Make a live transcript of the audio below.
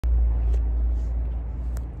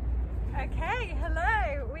Okay,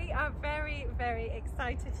 hello. We are very, very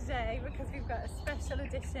excited today because we've got a special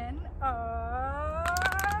edition of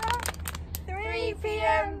 3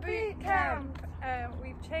 p.m. boot camp.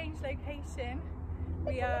 We've changed location.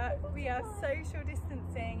 We are social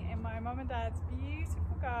distancing in my mum and dad's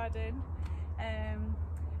beautiful garden, and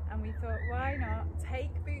we thought, why not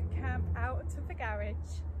take boot camp out of the garage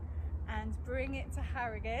and bring it to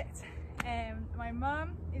Harrogate. My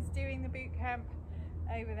mum is doing the boot camp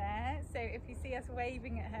over there, so if you see us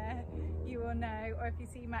waving at her, you will know, or if you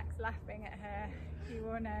see Max laughing at her, you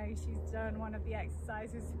will know she's done one of the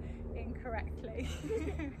exercises incorrectly.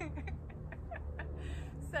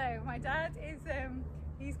 So my dad is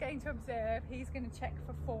he's going to observe, he's going to check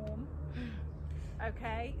for form.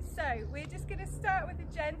 Okay, so we're just going to start with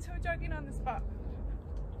a gentle jogging on the spot,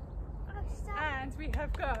 and we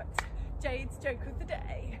have got Jade's joke of the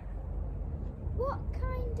day. What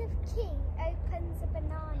kind of key opens a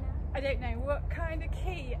banana? I don't know. What kind of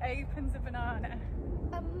key opens a banana?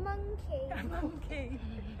 A monkey. A monkey.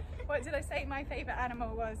 What did I say my favourite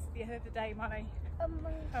animal was the other day, Molly? A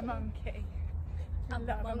monkey. A monkey. I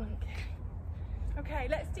love a monkey. Okay,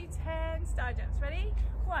 let's do 10 star jumps. Ready?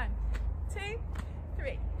 1, 2,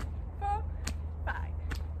 3, 4, 5,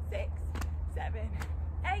 6, 7,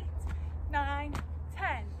 8, 9,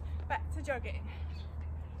 10. Back to jogging.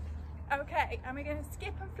 Okay, and we're going to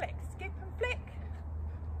skip and flick, skip and flick.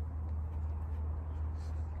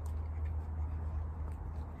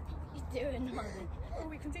 What are you doing, Molly? Oh,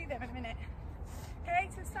 we can do them in a minute. Okay,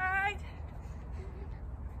 to the side.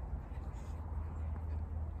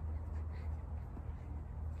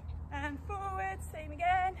 And forward, same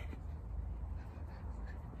again.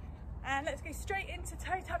 And let's go straight into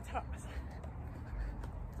toe tap tops.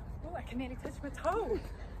 Oh, I can nearly touch my toe.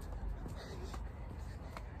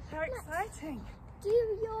 How exciting. Do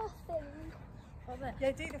your thing.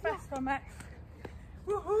 Yeah, do the fast one, Max.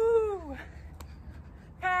 Woohoo!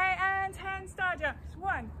 Okay, and 10 star jumps.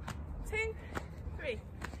 1, 2, 3,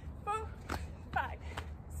 4, 5,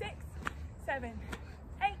 6, 7,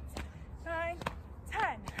 8, 9,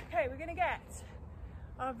 10. Okay, we're gonna get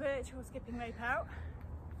our virtual skipping rope out.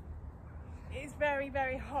 It is very,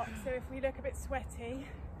 very hot, so if we look a bit sweaty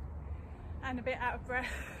and a bit out of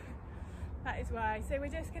breath, that is why. So we're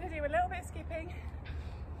just going to do a little bit of skipping.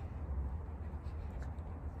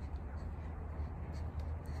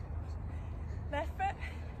 Left foot,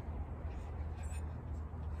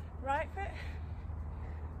 right foot,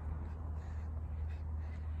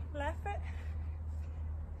 left foot,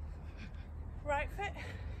 right foot,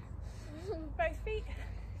 both feet.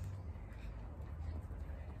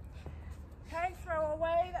 Okay, throw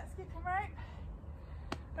away that skipping rope.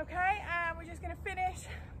 Okay, and we're just going to finish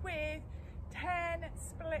with 10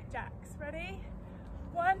 split jacks. Ready?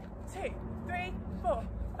 1, 2, 3, 4,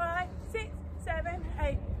 5, 6, 7,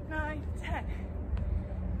 8, 9, 10.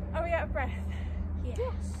 Are we out of breath?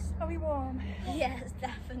 Yes. Are we warm? Yes,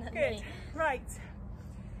 definitely. Good. Right.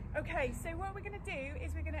 Okay, so what we're going to do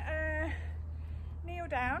is we're going to kneel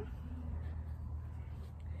down.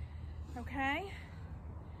 Okay.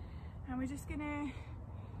 And we're just going to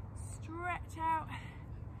stretch out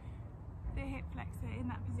the hip flexor in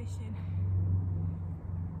that position.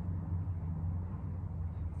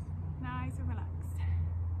 Nice and relaxed.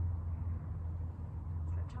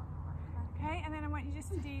 Okay, and then I want you just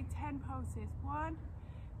to do 10 pulses. 1,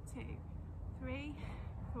 2, 3,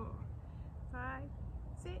 4, 5,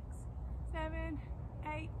 6, 7,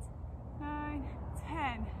 8, 9,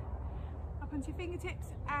 10. Up onto your fingertips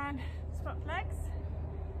and swap legs.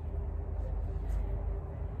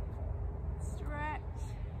 Stretch.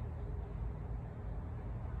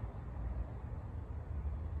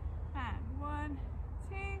 And 1,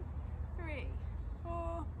 2, 3,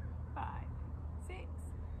 4, 5, 6,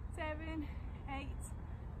 7, 8,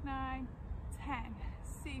 9, 10.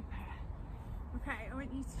 Super. Okay, I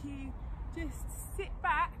want you to just sit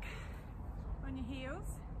back on your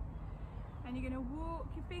heels, and you're going to walk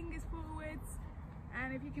your fingers forwards,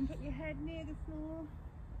 and if you can put your head near the floor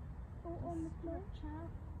or on the floor.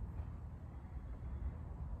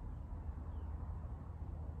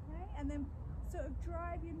 Okay, and then sort of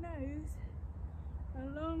drive your nose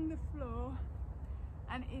along the floor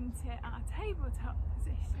and into our tabletop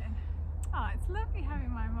position. Oh, it's lovely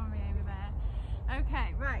having my mummy over there.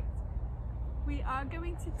 Okay, right. We are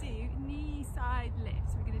going to do knee side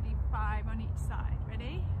lifts. We're going to do 5 on each side.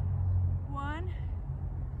 Ready? 1,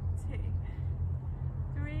 2,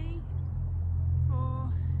 3,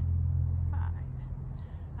 4, 5.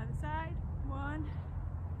 Other side. 1,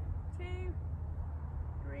 2,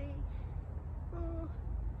 3, 4,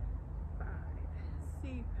 5.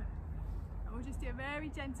 Super. And we'll just do a very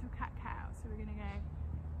gentle cat-cow. So we're going to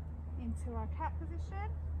go into our cat position,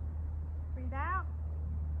 breathe out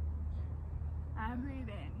and breathe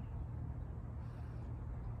in.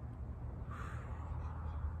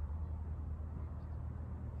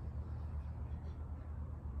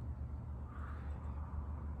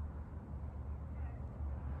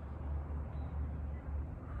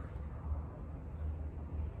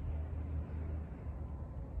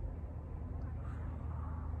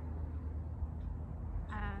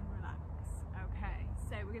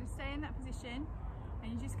 We're going to stay in that position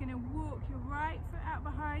and you're just going to walk your right foot out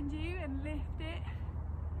behind you and lift it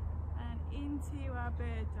and into our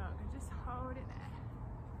bird dog and just hold it there.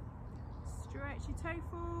 Stretch your toe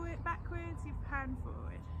forward, backwards, your hand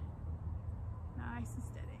forward. Nice and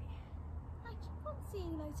steady. I keep on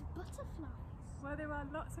seeing loads of butterflies. Well, there are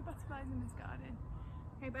lots of butterflies in this garden.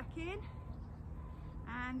 Go back in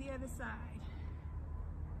and the other side.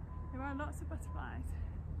 There are lots of butterflies.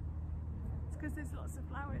 Because there's lots of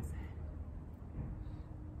flowers.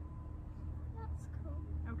 That's cool.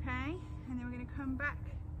 Okay, and then we're going to come back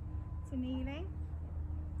to kneeling.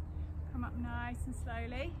 Come up nice and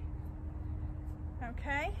slowly.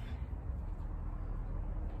 Okay.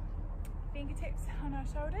 Fingertips on our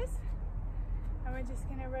shoulders. And we're just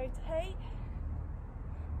going to rotate.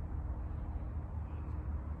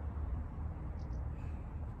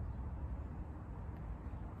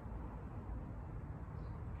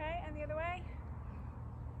 Okay, and the other way.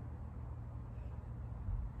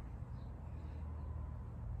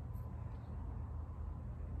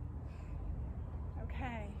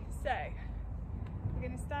 Okay, so we're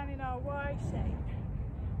going to stand in our Y shape.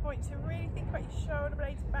 I want you to really think about your shoulder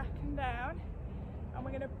blades back and down, and we're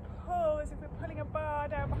going to pull as if we're pulling a bar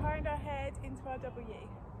down behind our head into our W,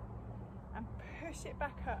 and push it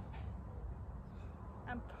back up,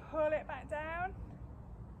 and pull it back down,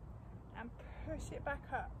 and push it back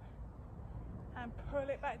up, and pull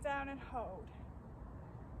it back down and hold.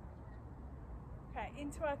 Okay,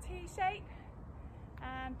 into our T shape,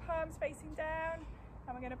 and palms facing down,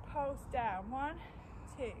 and we're going to pulse down. 1,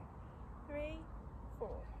 2, 3, 4,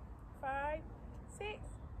 5, 6,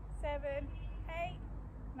 7, 8,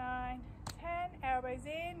 9, 10. Elbows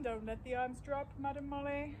in, don't let the arms drop, Madam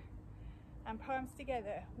Molly. And palms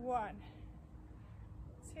together. 1,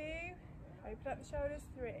 2, open up the shoulders.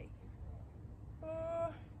 3,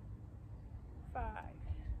 4, 5,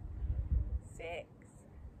 6,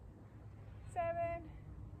 7,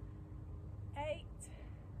 8,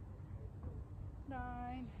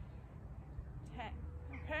 9, 10.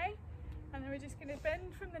 Okay, and then we're just going to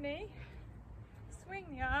bend from the knee, swing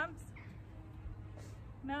the arms,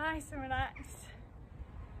 nice and relaxed,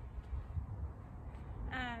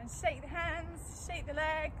 and shake the hands, shake the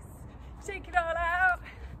legs, shake it all out,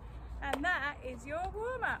 and that is your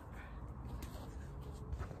warm-up.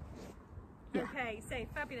 Yeah. Okay, so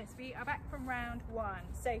fabulous. We are back from round 1.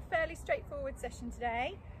 So fairly straightforward session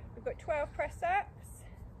today. We've got 12 press-ups.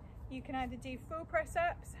 You can either do full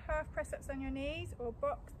press-ups, half press-ups on your knees, or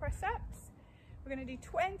box press-ups. We're going to do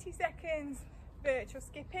 20 seconds virtual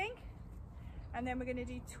skipping, and then we're going to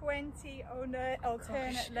do 20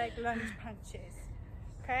 alternate leg lunge punches.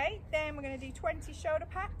 Okay, then we're going to do 20 shoulder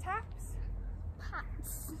taps.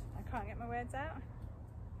 Pats. I can't get my words out.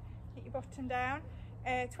 Get your bottom down.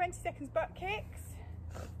 20 seconds butt kicks.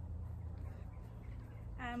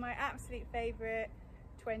 And my absolute favourite,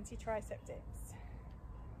 20 tricep dips.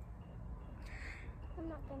 I'm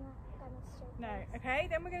not gonna demonstrate. No, okay,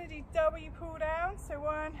 then we're going to do W pull down. So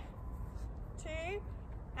 1, 2,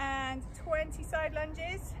 and 20 side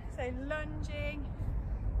lunges. So lunging,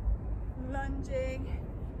 lunging,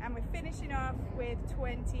 and we're finishing off with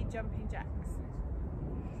 20 jumping jacks.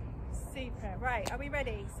 Super. Right, are we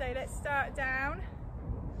ready? So let's start down.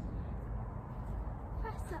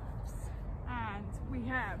 Press-ups. And we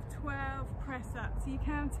have 12 press-ups. Are you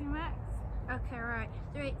counting, Max? Okay, right.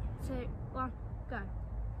 3, 2, 1, go.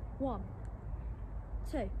 1,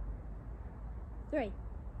 2, 3,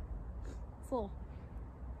 4,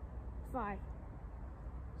 5,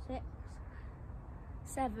 6,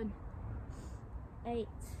 7, 8,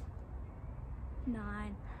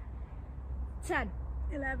 9, 10,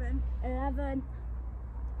 11. 11,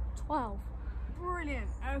 12. Brilliant.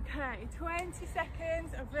 Okay, 20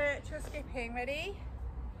 seconds of virtual skipping. Ready?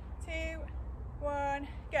 2, 1,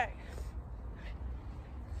 go.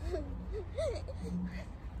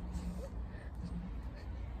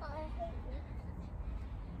 I hate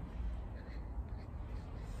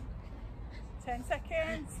it. 10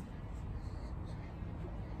 seconds.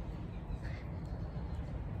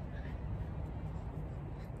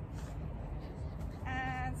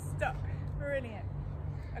 And stop. Brilliant.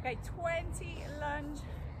 Okay, 20 lunge,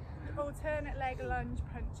 alternate leg lunge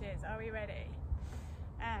punches. Are we ready?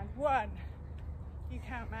 And 1. You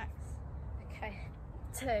count, Max. Okay.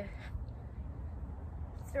 2,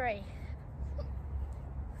 3,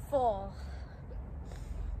 4,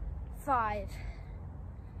 5,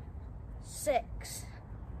 6,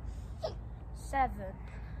 7,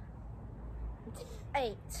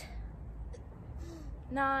 8,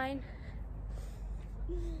 9,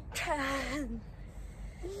 10,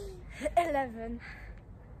 11,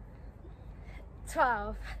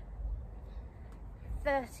 12,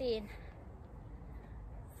 13,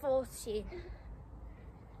 14,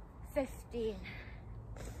 15,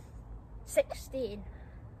 16,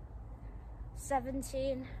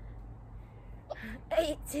 17,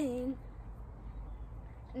 18,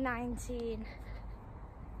 19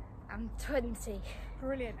 and 20.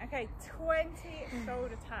 Brilliant. Okay, 20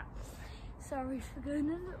 shoulder taps. Sorry for going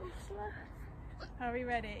a little slow. Are we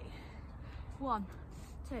ready? 1,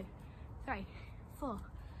 2, 3, 4,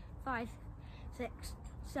 5, 6,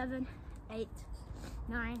 7, 8,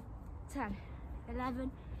 9, 10,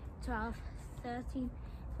 11, 12, 13,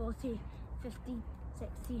 14, 15,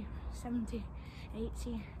 16, 17,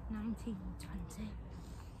 18, 19, 20.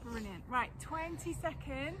 Brilliant. Right, 20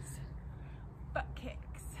 seconds, butt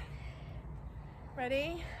kicks.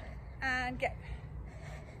 Ready? And go.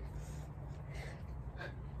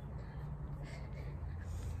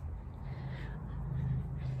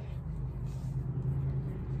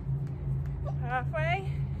 Halfway.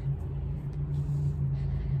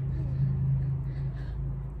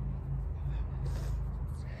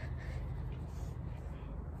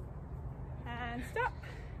 And stop.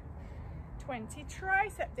 20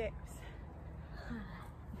 tricep dips.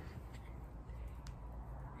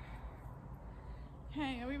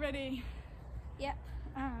 Okay, are we ready? Yep.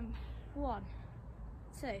 And 1,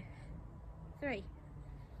 2, 3,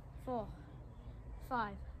 4,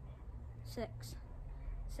 5, 6,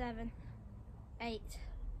 7, 8,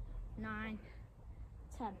 9,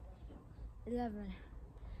 10, 11,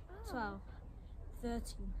 12,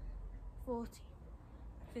 13, 14,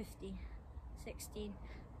 15, 16,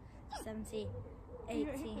 17,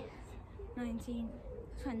 18, 19,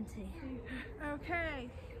 20. okay,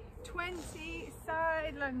 20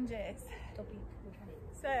 side lunges. W pull down.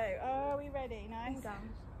 So, are we ready? Nice. Pull down.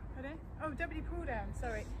 Pardon? Oh, W pull down,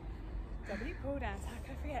 sorry. W pull downs, how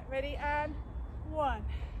could I forget? Ready? And 1,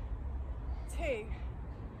 2,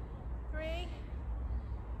 3,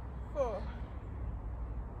 4,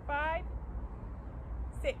 5,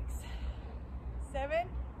 6, 7,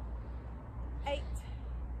 8,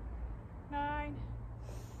 9,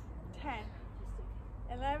 10,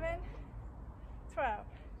 11, 12,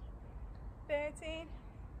 13,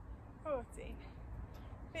 14,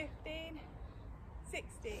 15,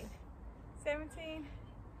 16, 17,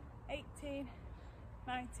 18,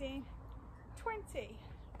 19, 20.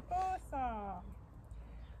 Awesome.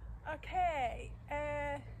 Okay,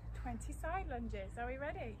 20 side lunges. Are we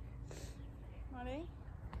ready? Molly?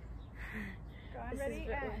 Go on, ready? Is a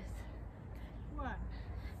bit And worse. 1,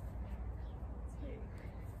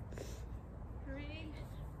 2, 3,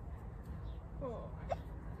 4,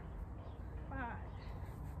 5,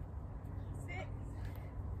 6,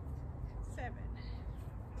 7,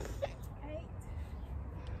 8,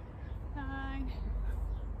 9,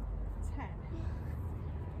 10,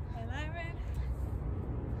 11,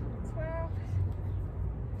 12,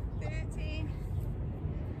 13,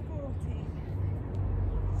 14,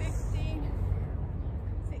 15,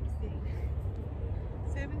 16,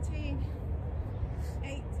 17,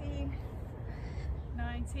 18,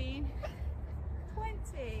 19,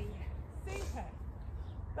 20. Super.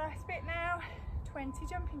 Last bit now, 20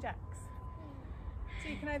 jumping jacks. So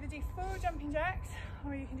you can either do full jumping jacks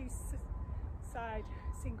or you can do side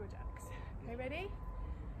single jacks. Okay, ready?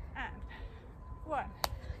 And 1,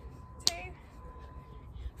 2,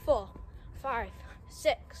 4, 5,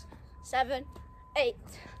 6, 7, 8,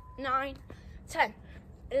 9, 10,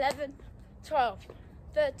 11, 12,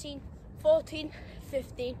 13, 14,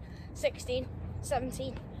 15, 16,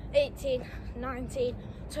 17, 18, 19,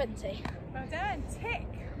 20. well done. Tick.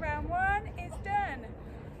 Round 1 is done.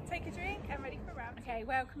 Take a drink and ready for round 2. Okay,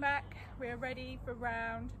 welcome back. We're ready for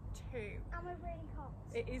round 2. And we're really hot.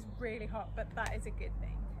 It is really hot, but that is a good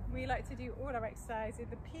thing. We like to do all our exercise at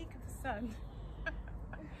the peak of the sun.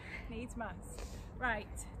 Needs must. Right,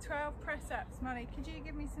 12 press-ups. Molly, could you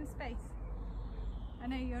give me some space? I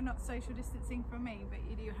know you're not social distancing from me, but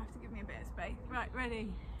you do have to give me a bit of space. Right,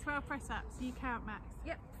 ready? 12 press-ups. You count, Max.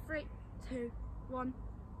 Yep. 3, 2, 1,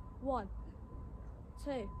 1,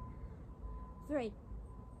 2, 3,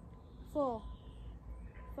 4,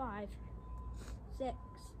 5, 6,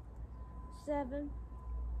 7,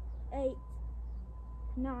 8,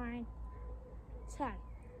 9, 10,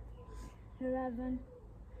 11,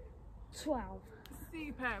 12.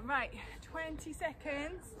 Super. Right, 20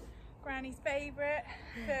 seconds. Granny's favourite,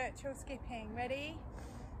 virtual skipping. Ready?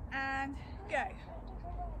 And go.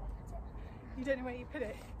 You don't know where you put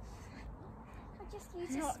it? I just use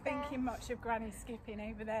You're a not spare. thinking much of Granny skipping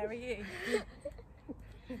over there, are you?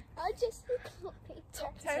 I just copy. 10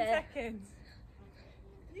 seconds.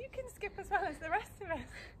 You can skip as well as the rest of us.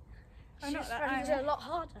 I'm She's not that trying to do I'm- a lot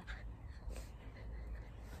harder.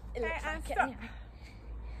 It Okay, looks and like it stop. anyway.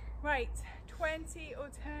 Right, 20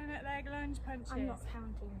 alternate leg lunge punches. I'm not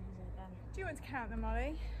counting these again. Do you want to count them,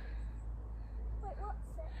 Molly? Wait, what's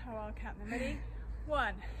it? Oh, I'll count them. Ready?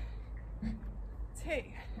 1, 2,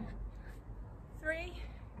 3,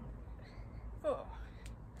 4,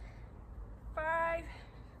 5,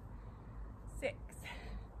 6,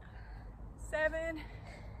 7,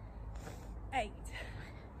 8,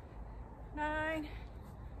 9,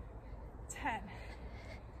 10,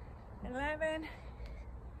 11,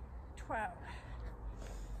 12,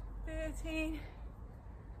 13,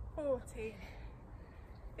 14,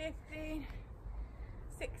 15,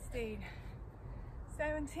 16,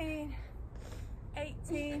 17,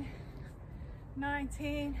 18,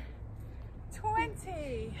 19,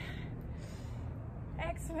 20.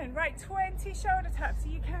 Excellent. Right, 20 shoulder taps. Are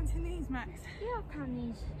you counting these, Max? Yeah, I'll count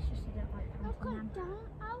these. It's just I don't like I'll counting count them. down.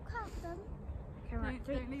 I'll count them. Okay, right.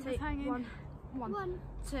 Don't 3, leave 2, us hanging. 1, 1,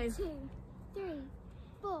 2. 2, 3,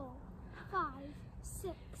 4, 5,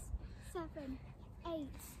 6, 7, 8,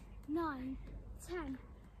 9, 10,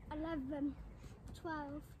 11,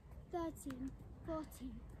 12, 13, 14,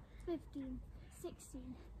 15,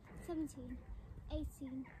 16, 17,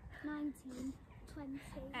 18, 19, 20.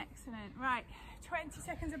 Excellent. Right, 20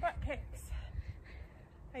 seconds of butt kicks.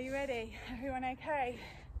 Are you ready? Everyone okay?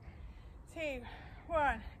 2,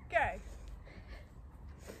 1, go.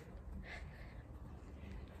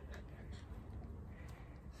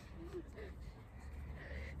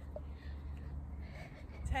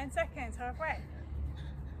 Ten seconds, halfway.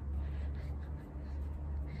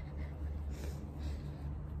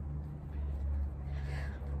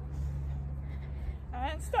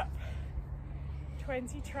 And stop.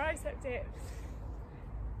 20 tricep dips.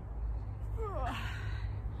 Are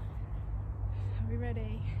we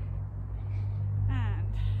ready? And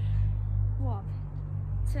 1,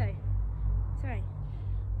 2, 3,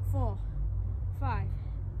 4, 5,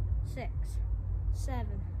 6, 7,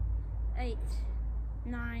 8,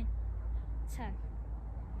 9, 10,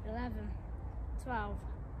 11, 12,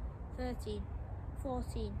 13,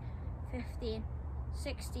 14, 15,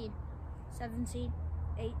 16, 17,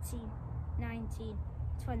 18, 19,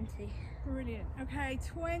 20. brilliant. Okay,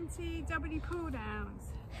 20 W pull downs.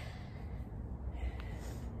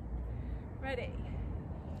 Ready?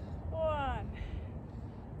 1,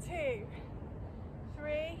 2,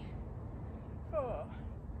 3, 4,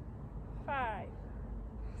 5,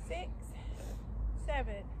 6,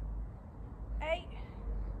 7, 8,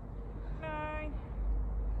 9,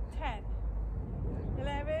 10,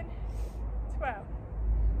 11, 12,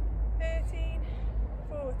 13,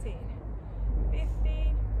 14,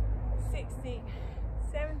 15, 16,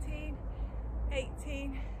 17,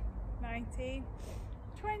 18, 19,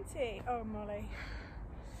 20. Oh, Molly.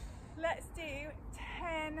 Let's do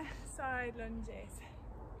 10 side lunges.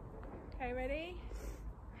 Okay, ready?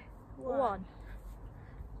 1,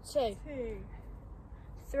 2, 2,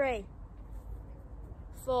 3,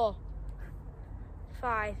 4,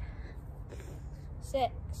 5,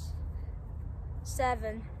 6,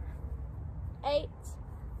 7, 8,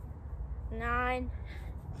 9,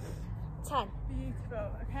 10.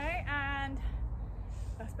 beautiful. Okay, and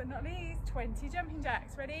last but not least, 20 jumping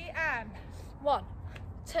jacks. Ready? And 1,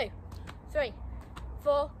 2, 3,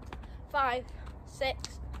 4, 5,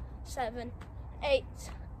 6, 7, 8,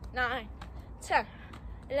 9, 10,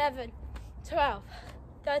 11, 12,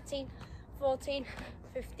 13, 14,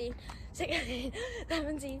 15, 16,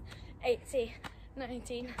 17, 18,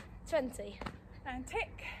 19, 20. and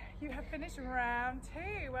tick. You have finished round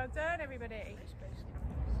 2. Well done, everybody.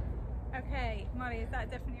 Okay, Molly, is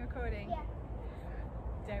that definitely recording? Yeah.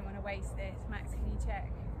 Don't want to waste this. Max, can you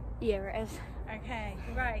check? Yeah, it is. Okay,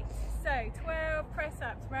 right. So 12 press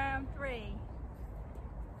ups, round 3.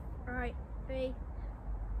 Right, 3,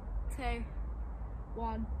 2,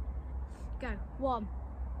 1, go. 1,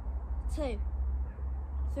 2,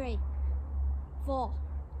 3, 4,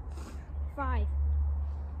 5,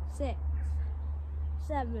 6,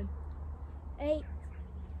 7, 8,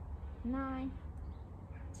 9,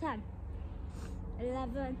 10,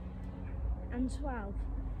 11, and 12.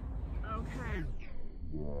 Okay.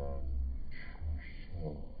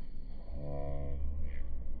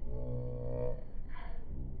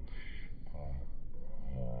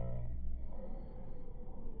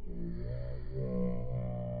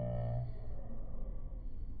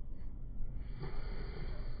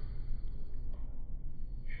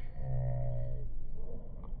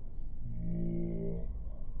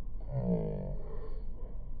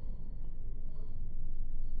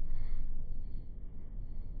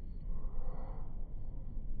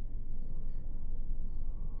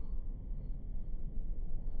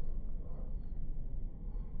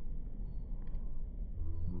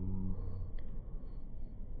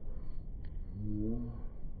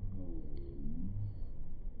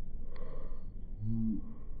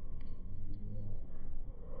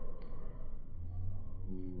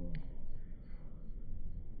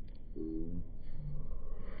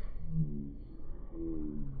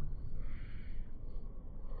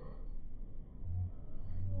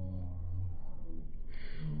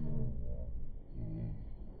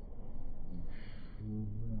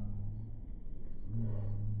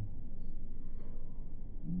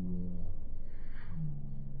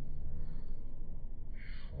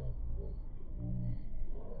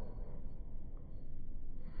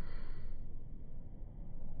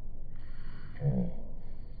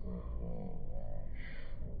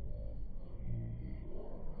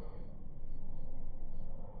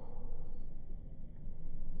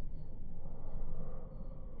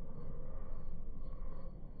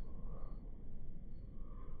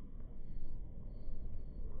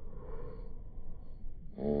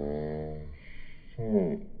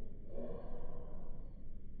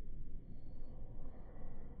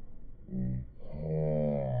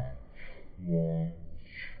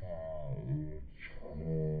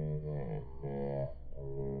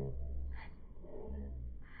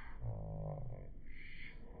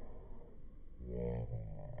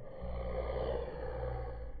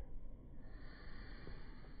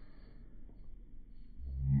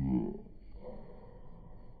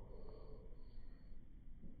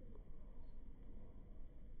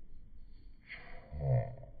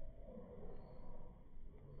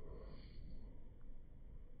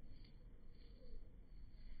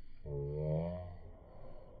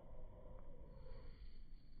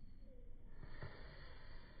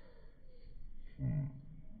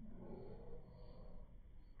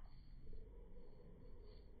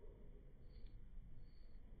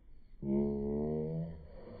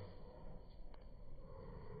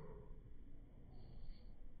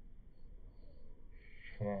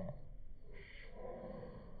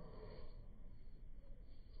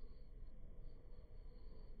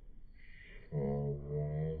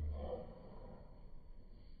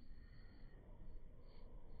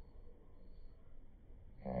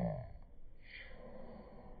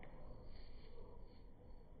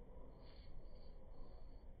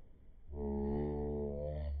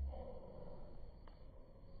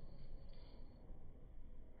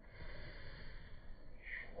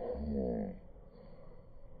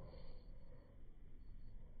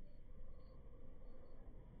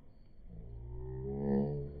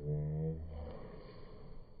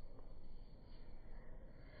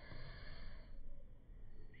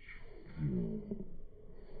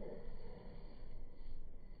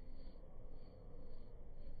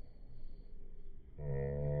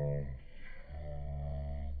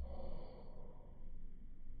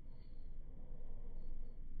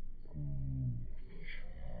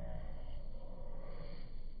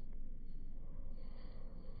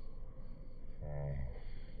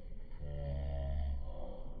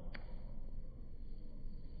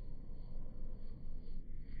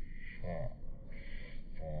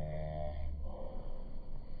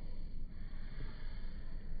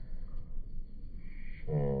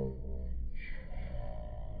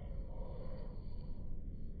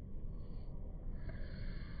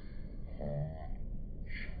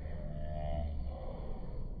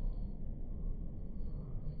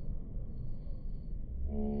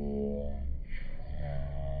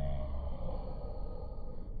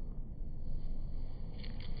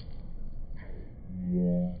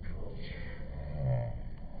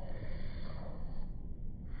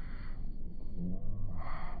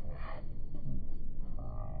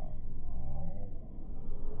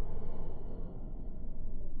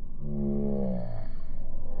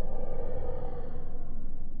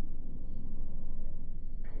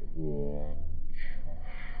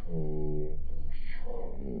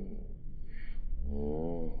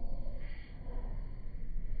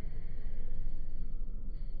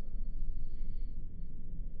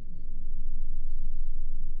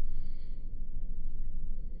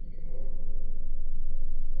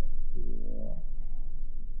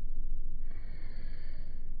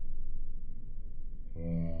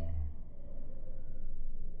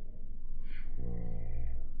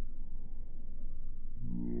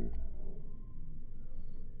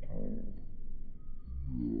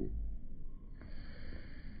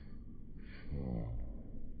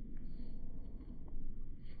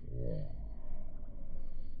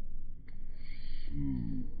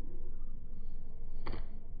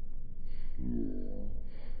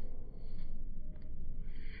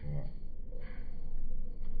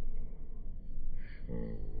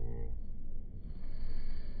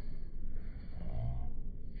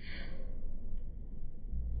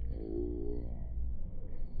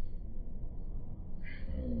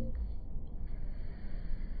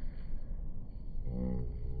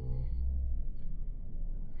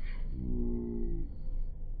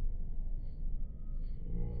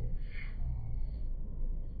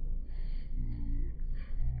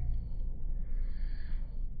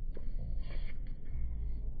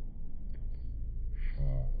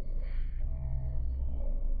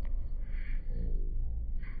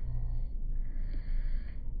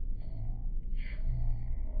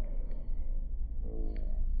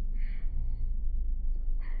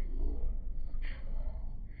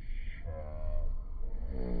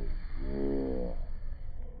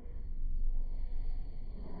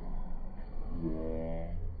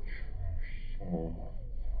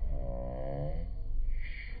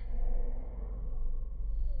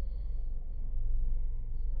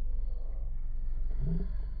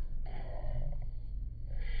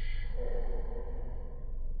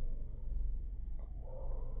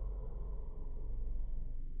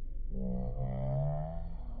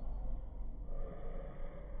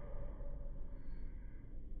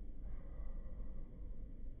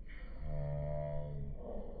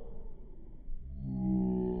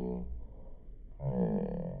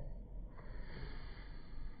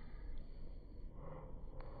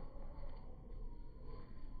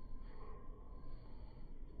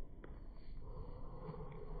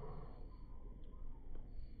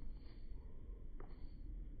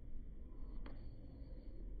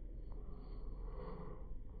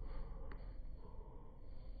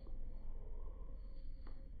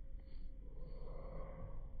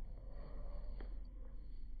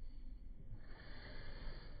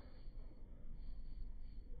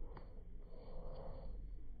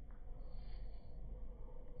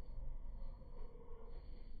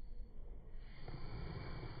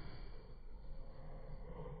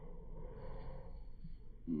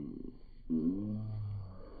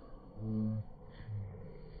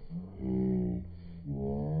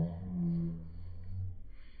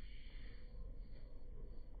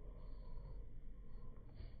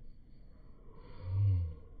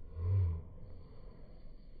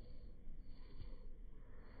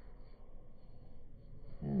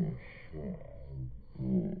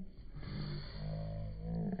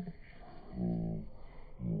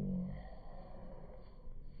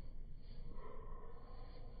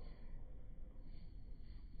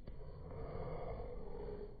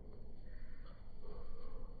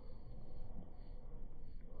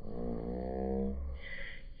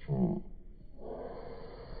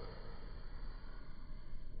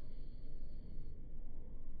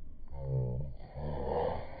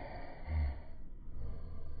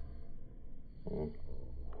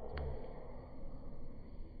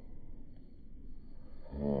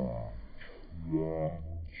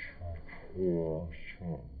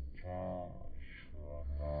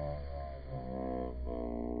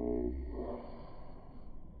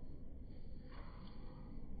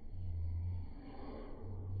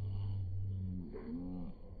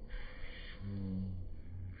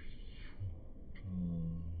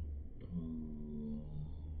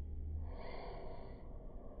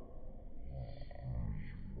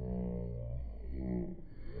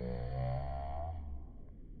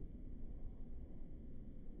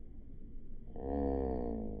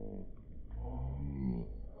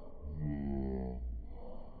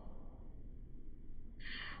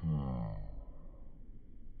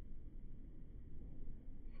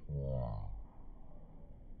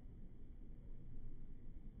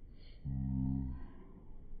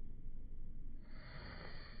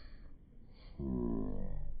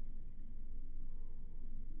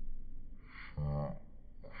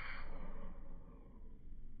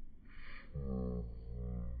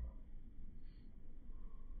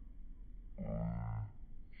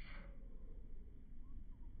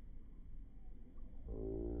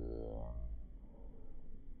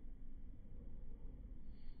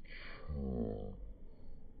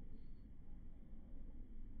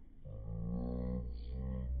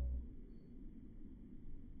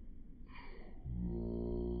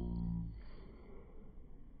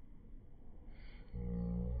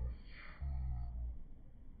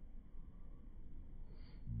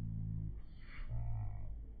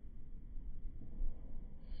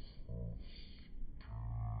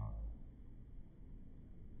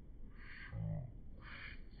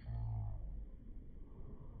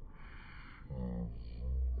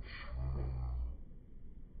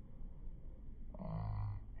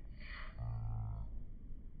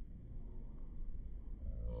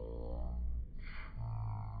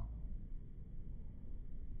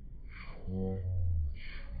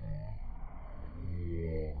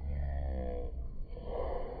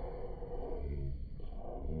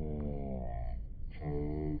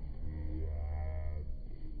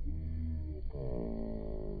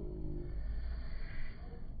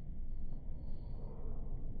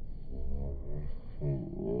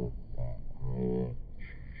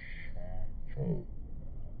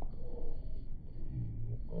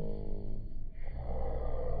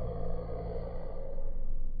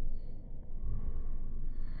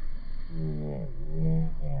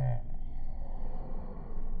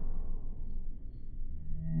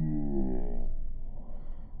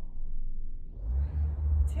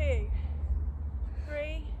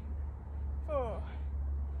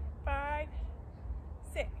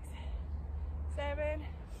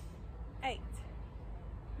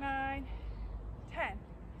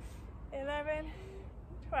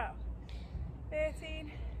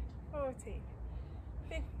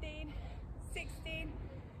 (15, 16,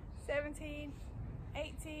 17,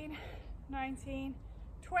 18, 19,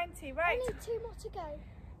 20. Right. Only 2 more to go.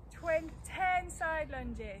 10 side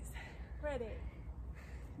lunges. Ready?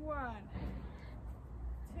 1,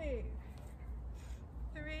 2,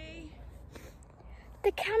 3.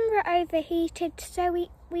 The camera overheated, so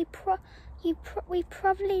we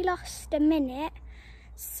probably lost a minute.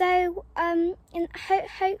 So and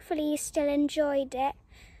hopefully you still enjoyed it.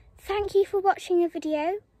 Thank you for watching the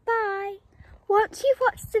video. Bye. Once you've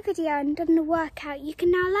watched the video and done the workout, you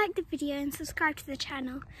can now like the video and subscribe to the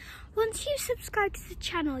channel. Once you subscribe to the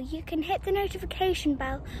channel, you can hit the notification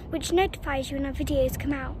bell, which notifies you when our videos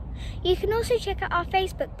come out. You can also check out our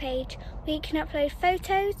Facebook page, where you can upload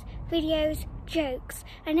photos, videos, jokes,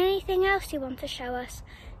 and anything else you want to show us.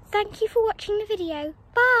 Thank you for watching the video.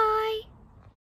 Bye.